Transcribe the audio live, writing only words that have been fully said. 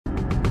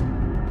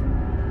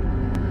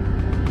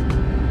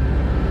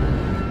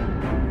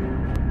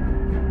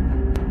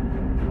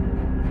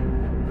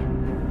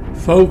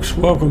Folks,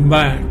 welcome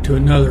back to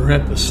another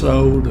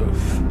episode of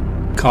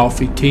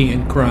Coffee, Tea,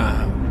 and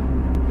Crime.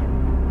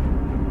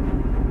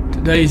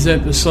 Today's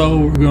episode,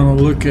 we're going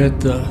to look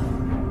at the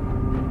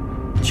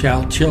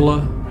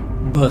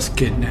Chowchilla bus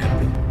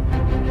kidnapping.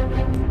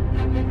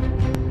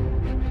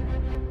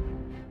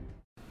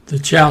 The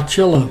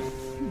Chowchilla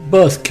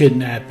bus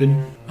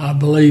kidnapping, I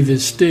believe,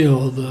 is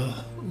still the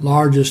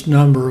largest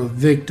number of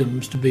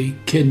victims to be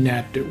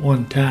kidnapped at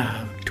one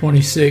time.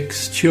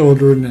 26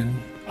 children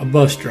and a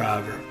bus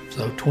driver.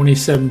 So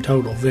 27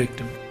 total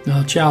victims.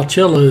 Now,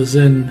 Chowchilla is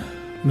in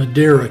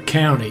Madera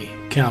County,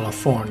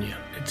 California.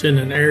 It's in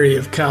an area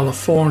of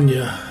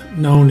California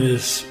known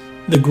as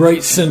the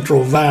Great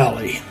Central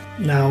Valley.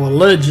 Now,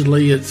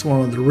 allegedly, it's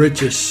one of the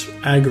richest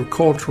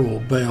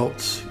agricultural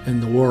belts in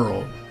the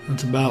world.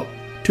 It's about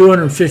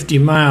 250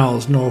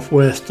 miles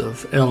northwest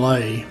of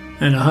LA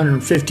and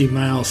 150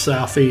 miles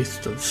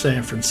southeast of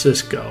San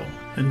Francisco.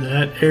 And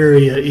that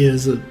area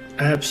is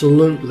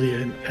absolutely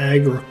an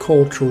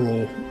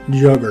agricultural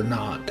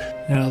juggernaut.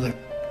 Now, the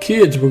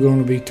kids we're going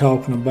to be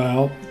talking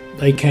about,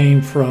 they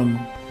came from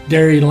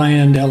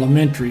Dairyland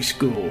Elementary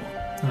School.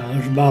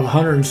 There's about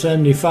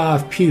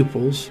 175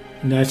 pupils,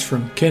 and that's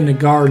from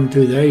kindergarten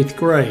to the 8th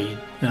grade.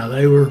 Now,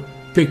 they were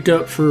picked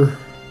up for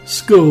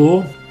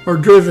school or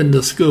driven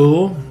to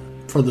school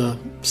for the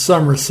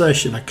summer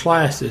session of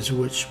classes,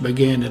 which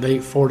began at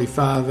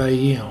 8:45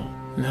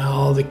 a.m. Now,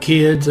 all the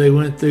kids, they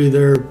went through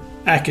their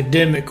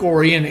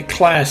academic-oriented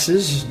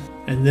classes,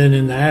 and then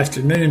in the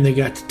afternoon they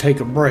got to take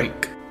a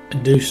break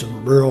and do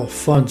some real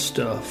fun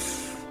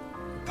stuff.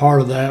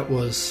 Part of that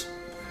was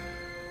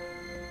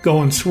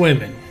going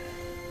swimming.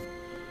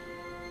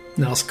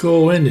 Now,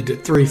 school ended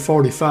at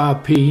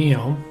 3:45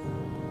 p.m.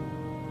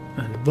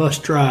 and the bus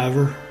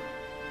driver,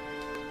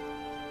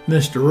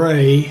 Mr.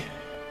 Ray,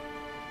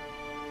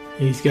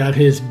 he's got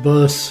his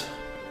bus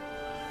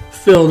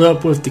filled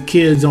up with the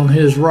kids on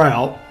his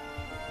route.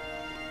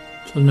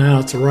 So now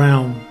it's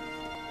around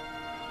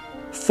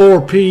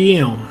 4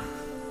 p.m.,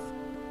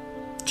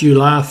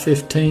 July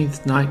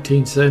 15th,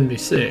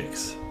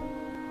 1976.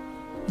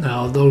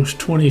 Now, those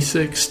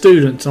 26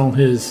 students on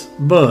his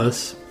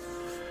bus,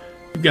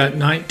 we've got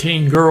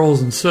 19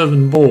 girls and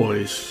 7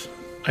 boys,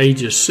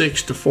 ages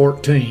 6 to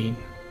 14.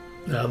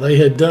 Now, they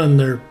had done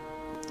their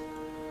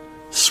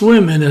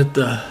swimming at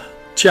the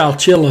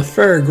Chowchilla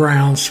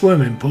Fairgrounds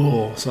swimming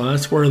pool, so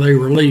that's where they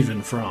were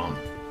leaving from.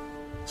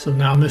 So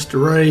now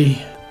Mr.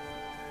 Ray,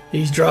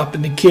 he's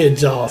dropping the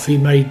kids off. He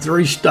made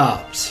 3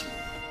 stops,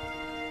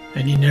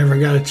 and he never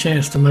got a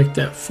chance to make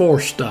that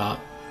 4th stop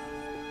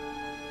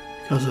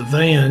because a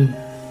van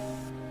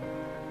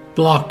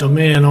blocked them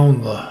in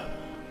on the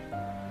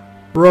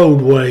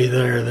roadway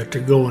there that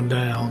they're going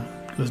down,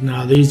 because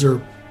now these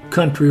are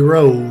country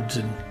roads,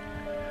 and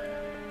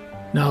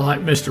not like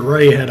Mr.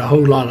 Ray had a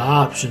whole lot of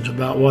options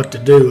about what to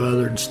do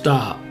other than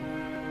stop.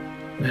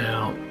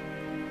 Now,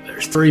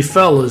 there's 3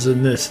 fellas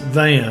in this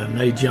van.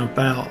 They jump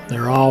out.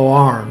 They're all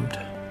armed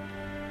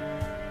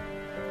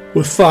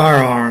with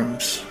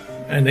firearms,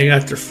 and they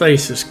got their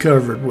faces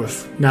covered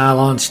with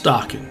nylon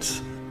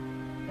stockings.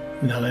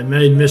 Now, they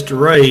made Mr.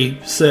 Ray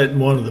sit in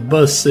one of the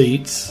bus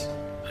seats,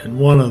 and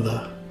one of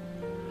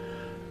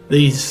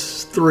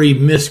these 3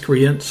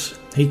 miscreants,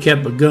 he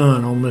kept a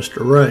gun on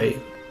Mr. Ray.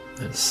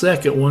 And the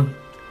second one,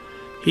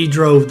 he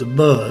drove the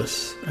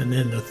bus, and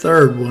then the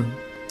third one,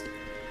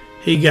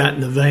 he got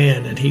in the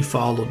van and he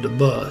followed the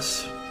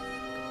bus.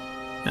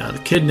 Now, the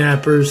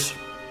kidnappers,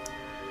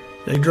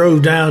 they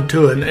drove down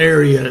to an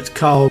area that's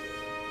called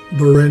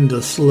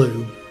Berenda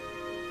Slough.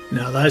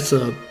 Now, that's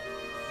a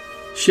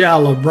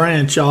shallow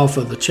branch off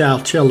of the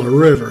Chowchilla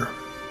River.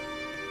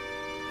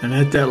 And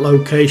at that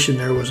location,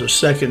 there was a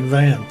second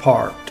van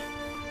parked.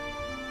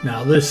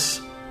 Now,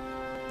 this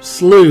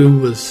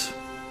slough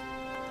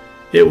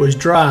it was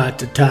dry at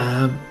the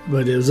time,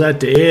 but it was at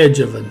the edge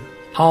of an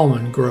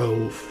almond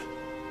grove.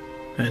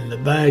 And the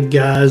bad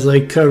guys, they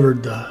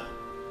covered the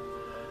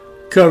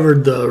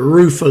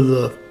roof of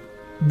the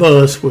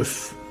bus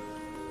with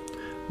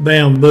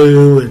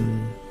bamboo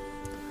and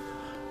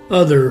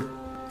other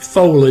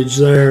foliage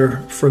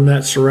there from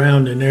that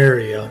surrounding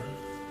area.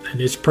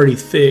 And it's pretty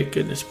thick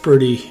and it's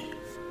pretty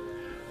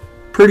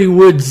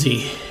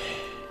woodsy.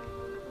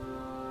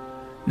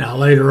 Now,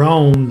 later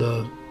on,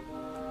 the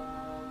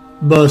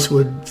bus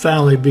would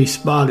finally be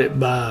spotted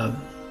by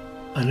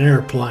an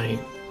airplane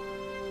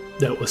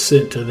that was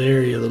sent to the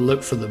area to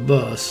look for the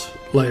bus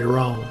later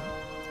on.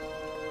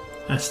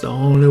 That's the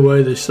only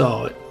way they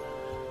saw it.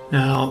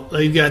 Now,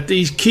 they've got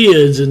these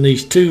kids in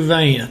these 2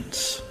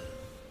 vans.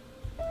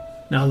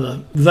 Now,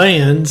 the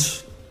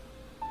vans,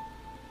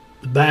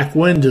 the back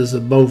windows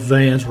of both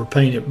vans were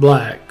painted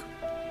black.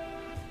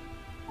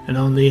 And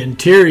on the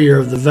interior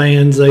of the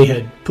vans, they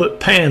had put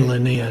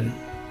paneling in.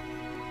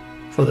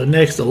 For the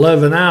next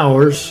 11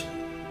 hours,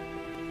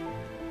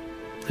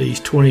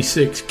 these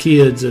 26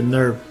 kids and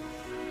their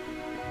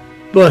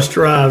bus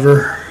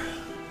driver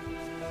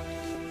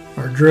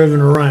are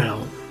driven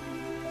around.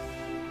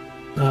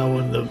 Now,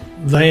 when the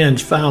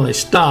vans finally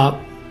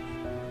stop,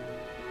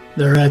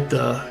 they're at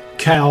the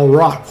Cow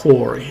Rock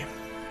Quarry.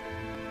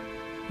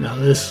 Now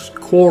this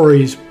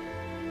quarry's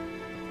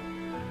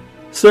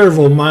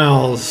several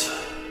miles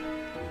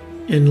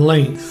in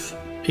length,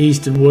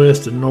 east and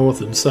west and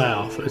north and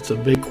south. It's a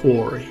big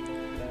quarry.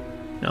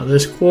 Now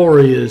this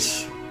quarry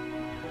it's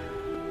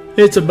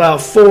about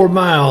 4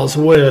 miles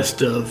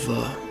west of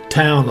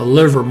town of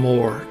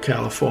Livermore,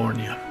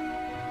 California.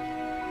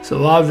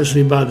 So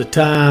obviously by the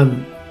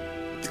time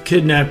the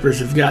kidnappers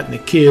have gotten the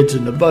kids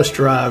and the bus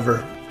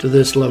driver to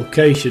this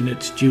location,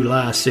 it's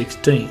July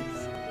 16th.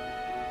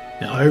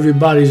 Now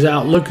everybody's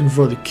out looking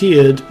for the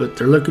kids, but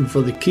they're looking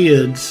for the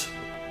kids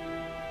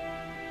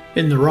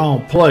in the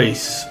wrong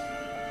place,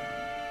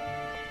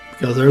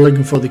 because they're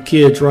looking for the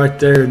kids right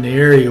there in the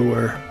area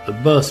where the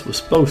bus was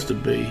supposed to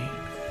be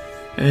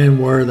and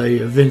where they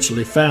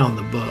eventually found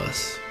the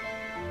bus.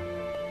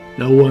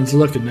 No one's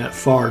looking that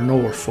far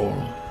north for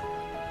them.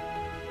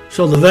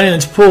 So the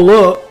vans pull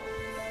up,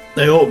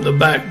 they open the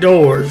back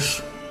doors,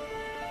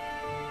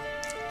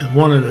 and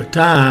one at a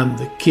time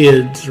the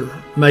kids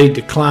are made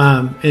to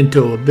climb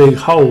into a big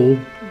hole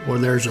where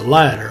there's a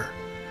ladder,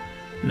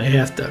 and they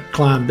have to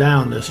climb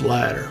down this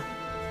ladder.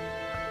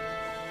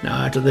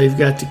 Now after they've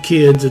got the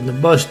kids and the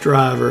bus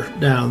driver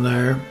down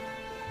there,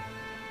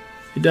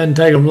 it doesn't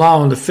take them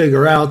long to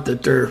figure out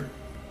that they're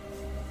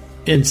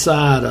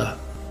inside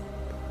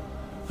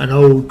an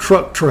old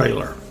truck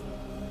trailer.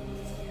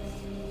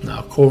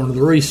 Now according to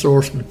the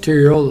resource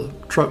material, the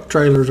truck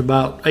trailer is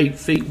about 8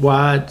 feet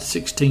wide,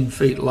 16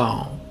 feet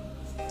long,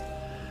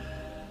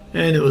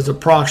 and it was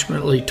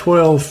approximately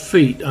 12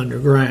 feet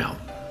underground.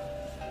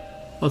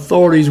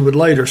 Authorities would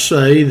later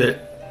say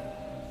that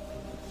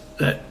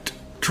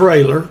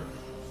trailer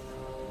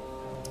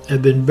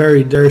had been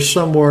buried there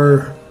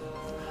somewhere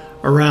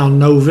around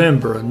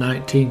November of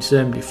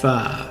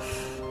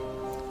 1975.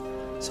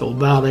 So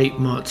about 8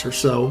 months or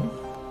so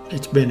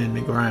it's been in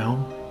the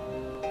ground.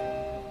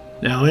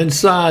 Now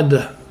inside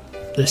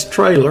this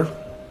trailer,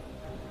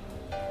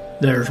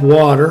 there's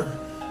water,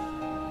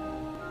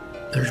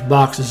 there's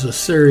boxes of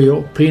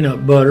cereal,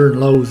 peanut butter, and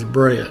loaves of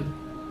bread.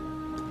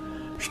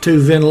 There's 2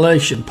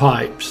 ventilation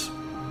pipes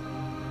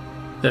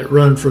that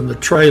run from the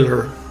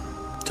trailer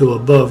to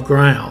above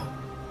ground.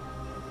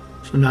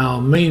 So now,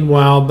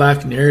 meanwhile,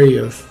 back in the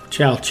area of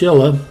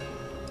Chowchilla,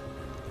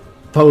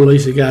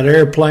 police have got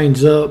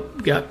airplanes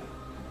up, got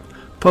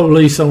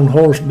police on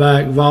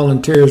horseback,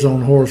 volunteers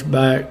on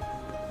horseback.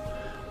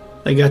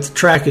 They got the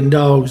tracking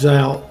dogs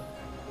out.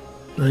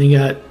 They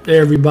got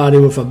everybody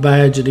with a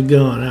badge and a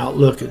gun out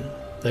looking.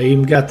 They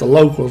even got the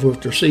locals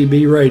with their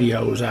CB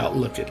radios out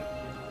looking.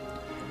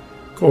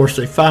 Of course,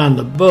 they find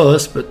the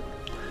bus, but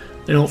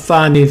they don't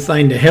find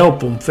anything to help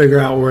them figure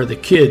out where the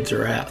kids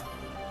are at.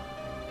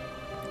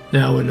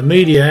 Now, when the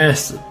media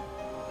asked the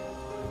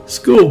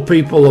school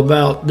people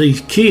about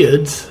these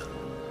kids,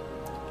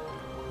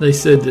 they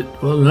said that,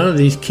 well, none of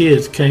these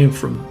kids came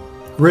from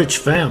rich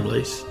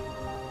families.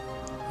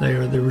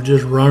 They were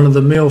just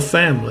run-of-the-mill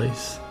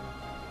families.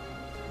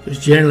 Because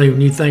generally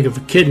when you think of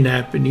a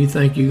kidnapping, you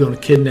think you're going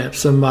to kidnap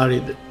somebody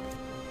that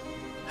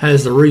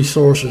has the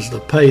resources to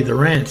pay the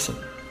ransom.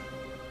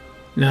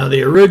 Now,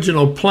 the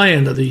original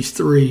plan of these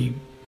 3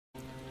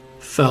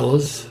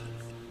 fellas,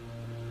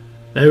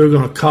 they were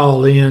going to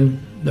call in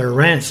their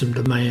ransom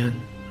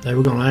demand. They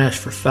were going to ask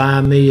for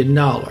 $5 million.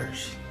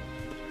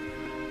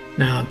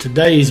 Now, in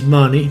today's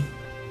money,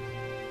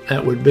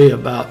 that would be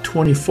about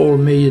 $24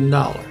 million.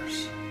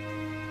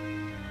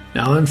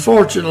 Now,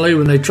 unfortunately,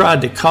 when they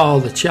tried to call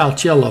the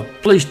Chowchilla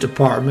Police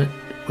Department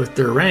with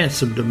their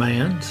ransom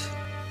demands,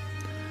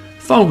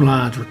 phone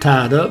lines were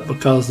tied up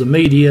because the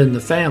media and the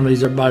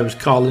families, everybody was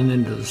calling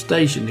into the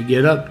station to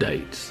get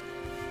updates.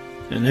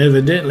 And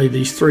evidently,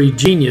 these 3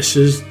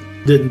 geniuses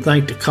didn't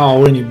think to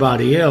call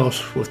anybody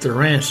else with their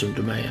ransom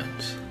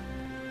demands.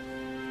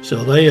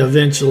 So they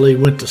eventually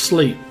went to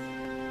sleep.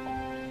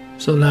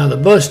 So now the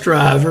bus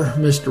driver,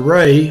 Mr.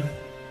 Ray,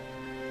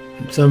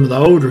 and some of the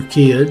older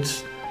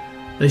kids,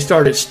 they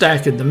started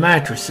stacking the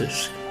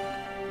mattresses,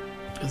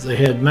 because they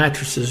had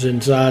mattresses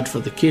inside for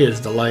the kids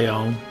to lay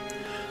on.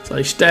 So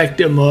they stacked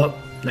them up,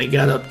 and they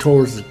got up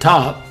towards the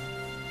top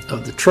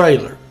of the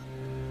trailer.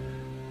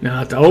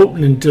 Now at the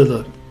opening to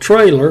the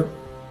trailer,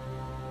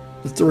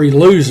 the 3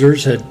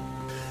 losers had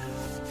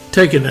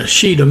taken a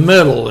sheet of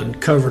metal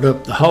and covered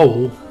up the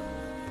hole,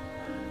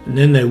 and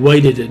then they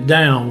weighted it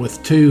down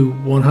with 2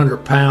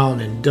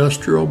 100-pound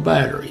industrial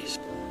batteries.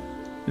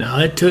 Now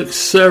it took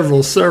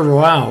several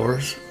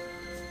hours,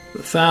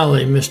 but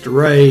finally Mr.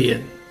 Ray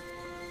and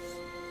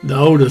the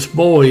oldest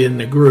boy in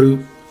the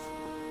group,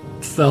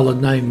 a fella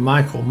named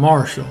Michael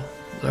Marshall,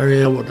 they're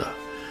able to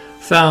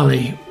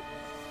finally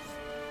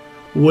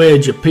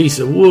wedge a piece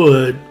of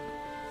wood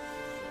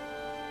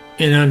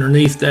in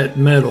underneath that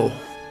metal,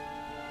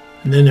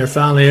 and then they're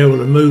finally able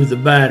to move the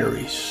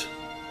batteries.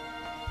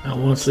 Now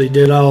once they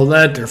did all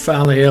that, they're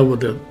finally able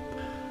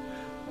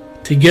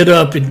to get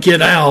up and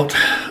get out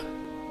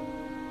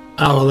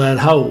of that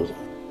hole.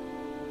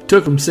 It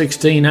took them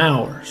 16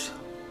 hours,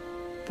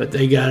 but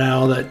they got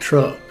out of that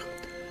truck.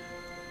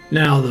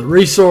 Now the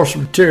resource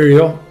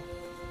material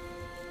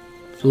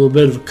a little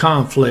bit of a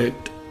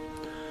conflict.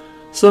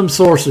 Some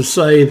sources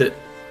say that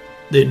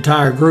the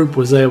entire group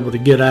was able to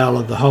get out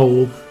of the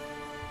hole.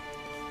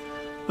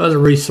 Other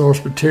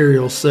resource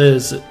material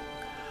says that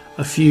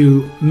a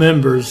few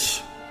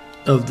members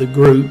of the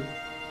group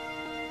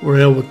were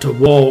able to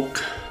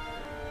walk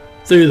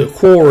through the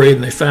quarry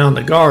and they found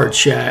the guard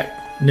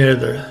shack near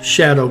the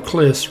Shadow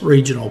Cliffs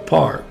Regional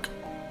Park.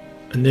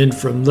 And then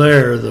from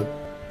there, the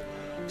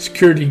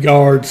security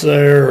guards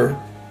there,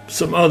 or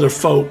some other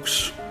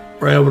folks,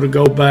 were able to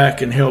go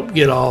back and help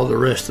get all the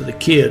rest of the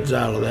kids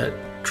out of that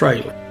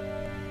trailer.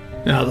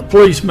 Now, the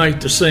police make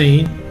the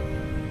scene,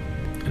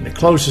 and the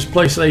closest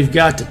place they've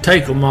got to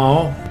take them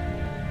all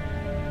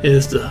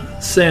is the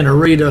Santa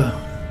Rita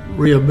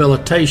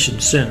Rehabilitation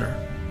Center.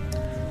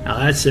 Now,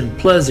 that's in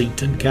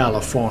Pleasanton,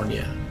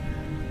 California.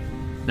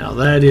 Now,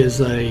 that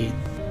is a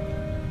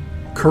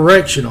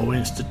correctional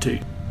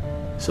institute.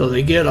 So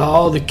they get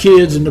all the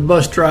kids and the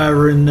bus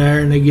driver in there,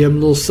 and they give them a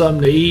little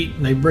something to eat,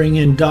 and they bring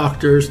in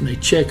doctors, and they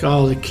check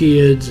all the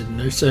kids, and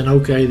they're saying,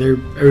 okay,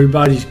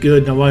 everybody's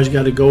good, nobody's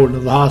got to go into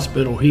the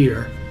hospital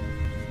here.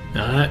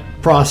 Now, that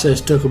process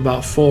took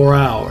about 4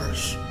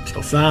 hours.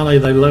 So finally,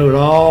 they load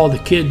all the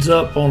kids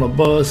up on a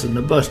bus and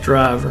the bus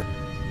driver,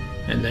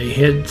 and they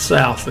head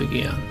south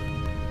again.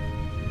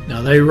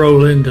 Now, they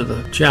roll into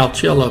the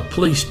Chowchilla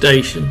police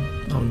station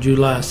on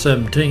July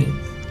 17th.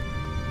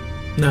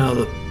 Now,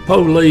 the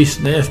police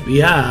and the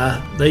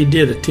FBI, they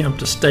did attempt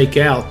to stake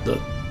out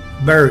the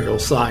burial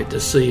site to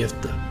see if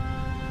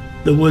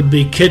the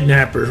would-be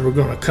kidnappers were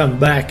going to come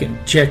back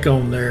and check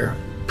on their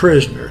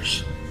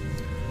prisoners.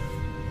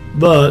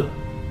 But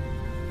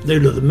due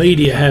to the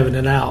media having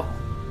it out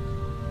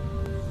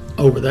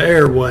over the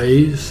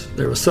airwaves,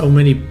 there were so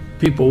many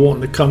people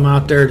wanting to come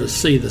out there to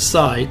see the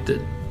site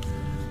that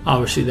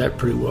obviously that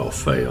pretty well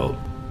failed.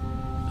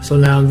 So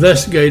now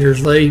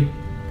investigators, they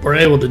were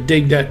able to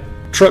dig that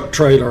truck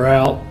trailer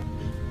out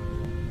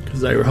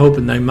because they were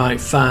hoping they might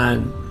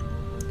find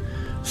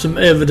some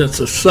evidence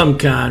of some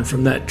kind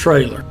from that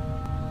trailer.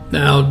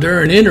 Now,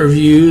 during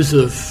interviews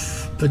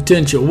of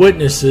potential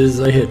witnesses,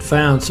 they had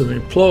found some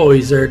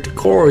employees there at the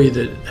quarry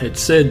that had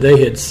said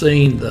they had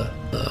seen the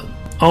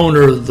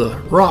owner of the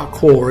rock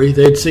quarry.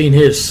 They'd seen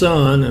his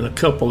son and a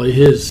couple of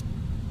his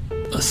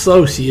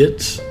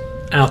associates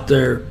out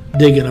there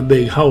digging a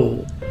big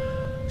hole.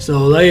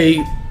 So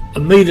they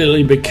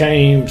immediately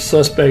became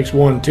suspects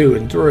 1, 2,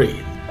 and 3.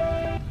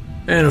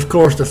 And of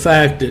course, the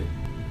fact that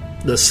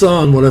the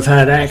son would have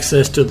had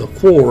access to the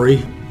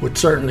quarry would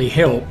certainly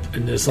help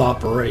in this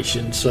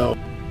operation. So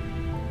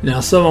now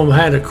some of them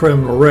had a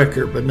criminal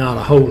record, but not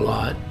a whole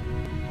lot.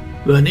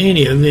 But in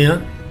any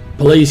event,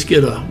 police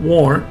get a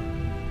warrant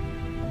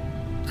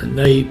and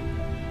they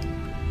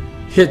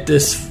hit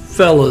this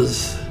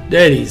fella's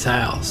daddy's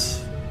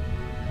house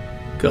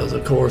because,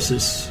 of course,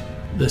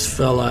 this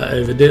fella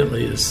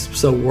evidently is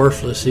so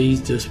worthless,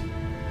 he's just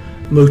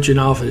mooching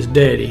off his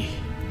daddy.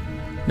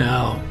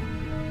 Now,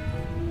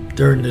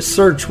 during the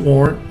search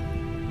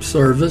warrant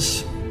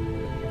service,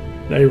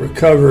 they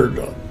recovered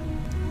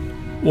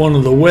one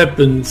of the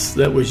weapons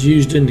that was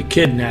used in the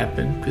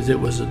kidnapping because it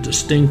was a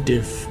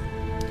distinctive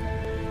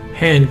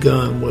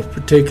handgun with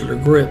particular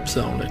grips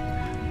on it.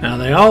 Now,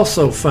 they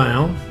also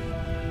found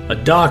a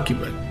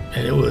document,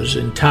 and it was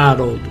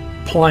entitled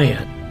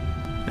Plan.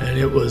 And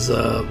it was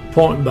a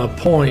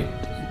point-by-point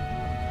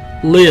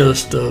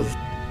list of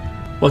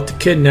what the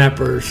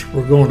kidnappers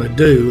were going to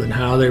do and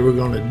how they were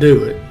going to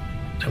do it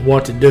and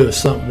what to do if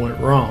something went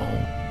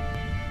wrong.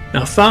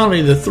 Now,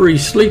 finally, the 3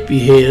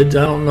 sleepyheads,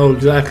 I don't know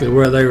exactly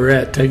where they were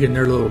at taking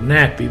their little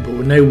nappy, but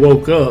when they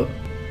woke up,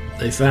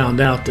 they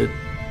found out that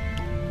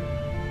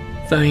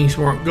things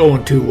weren't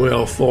going too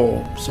well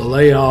for them. So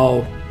they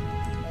all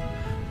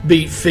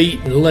beat feet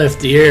and left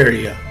the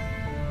area.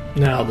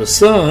 Now, the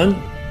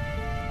son,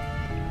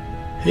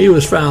 he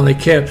was finally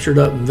captured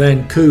up in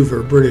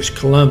Vancouver, British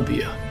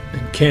Columbia,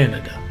 in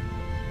Canada.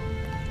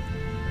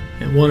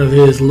 And one of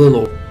his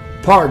little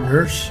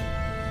partners,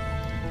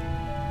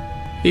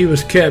 he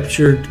was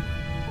captured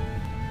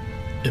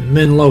in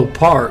Menlo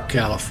Park,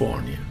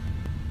 California.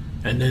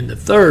 And then the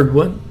third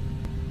one,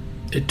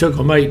 it took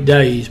them 8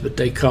 days, but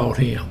they caught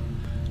him.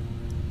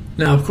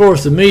 Now, of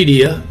course, the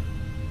media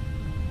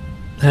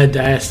had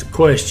to ask the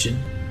question,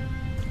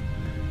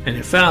 and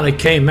it finally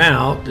came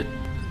out that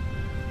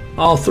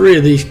all 3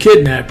 of these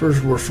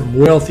kidnappers were from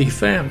wealthy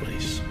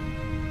families.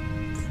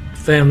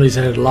 Families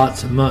that had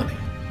lots of money.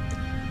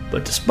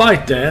 But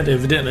despite that,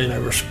 evidently they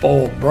were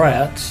spoiled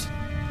brats.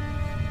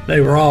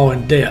 They were all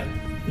in debt,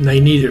 and they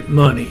needed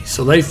money.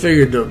 So they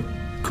figured the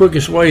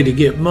quickest way to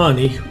get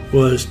money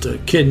was to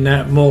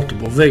kidnap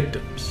multiple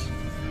victims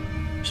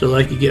so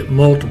they could get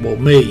multiple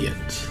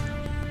millions.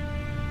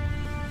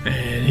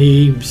 And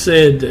he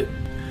said that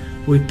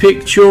we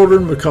pick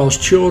children because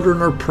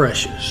children are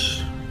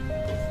precious,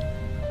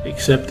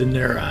 except in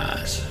their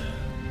eyes.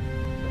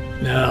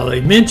 Now, they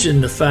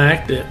mentioned the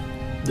fact that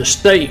the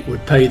state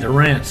would pay the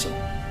ransom.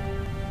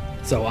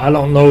 So I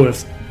don't know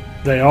if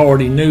they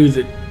already knew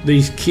that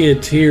these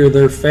kids here,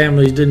 their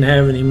families didn't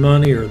have any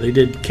money, or they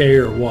didn't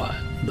care or what.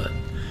 But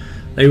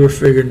They were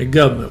figuring the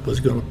government was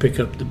going to pick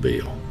up the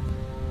bill.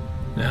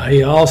 Now,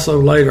 he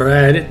also later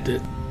added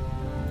that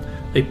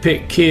they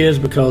pick kids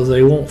because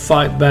they won't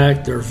fight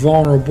back, they're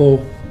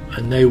vulnerable,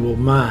 and they will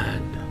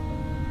mind.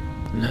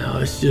 Now,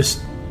 it's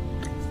just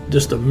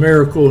a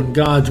miracle in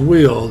God's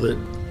will that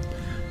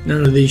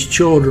none of these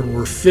children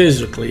were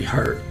physically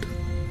hurt,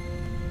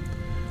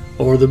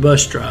 or the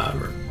bus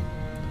driver.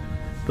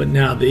 But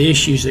now the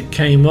issues that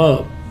came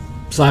up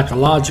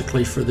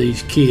psychologically for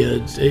these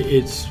kids,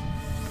 it's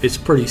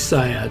pretty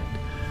sad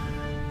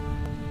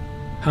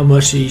how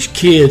much these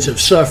kids have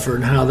suffered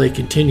and how they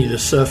continue to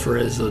suffer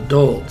as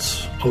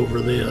adults over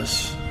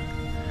this.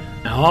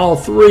 Now, all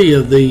three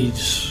of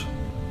these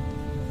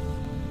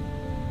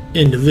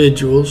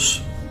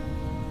individuals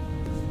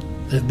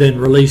have been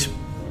released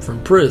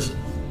from prison.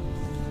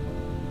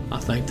 I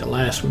think the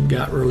last one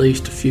got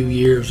released a few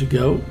years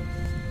ago,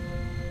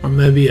 or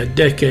maybe a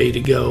decade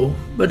ago.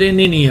 But in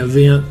any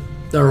event,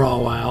 they're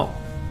all out.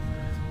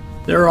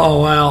 They're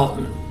all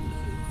out.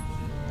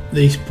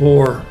 These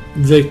poor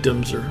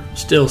victims are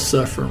still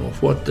suffering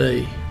with what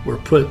they were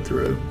put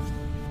through.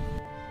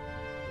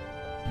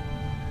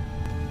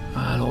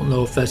 I don't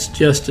know if that's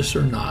justice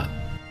or not.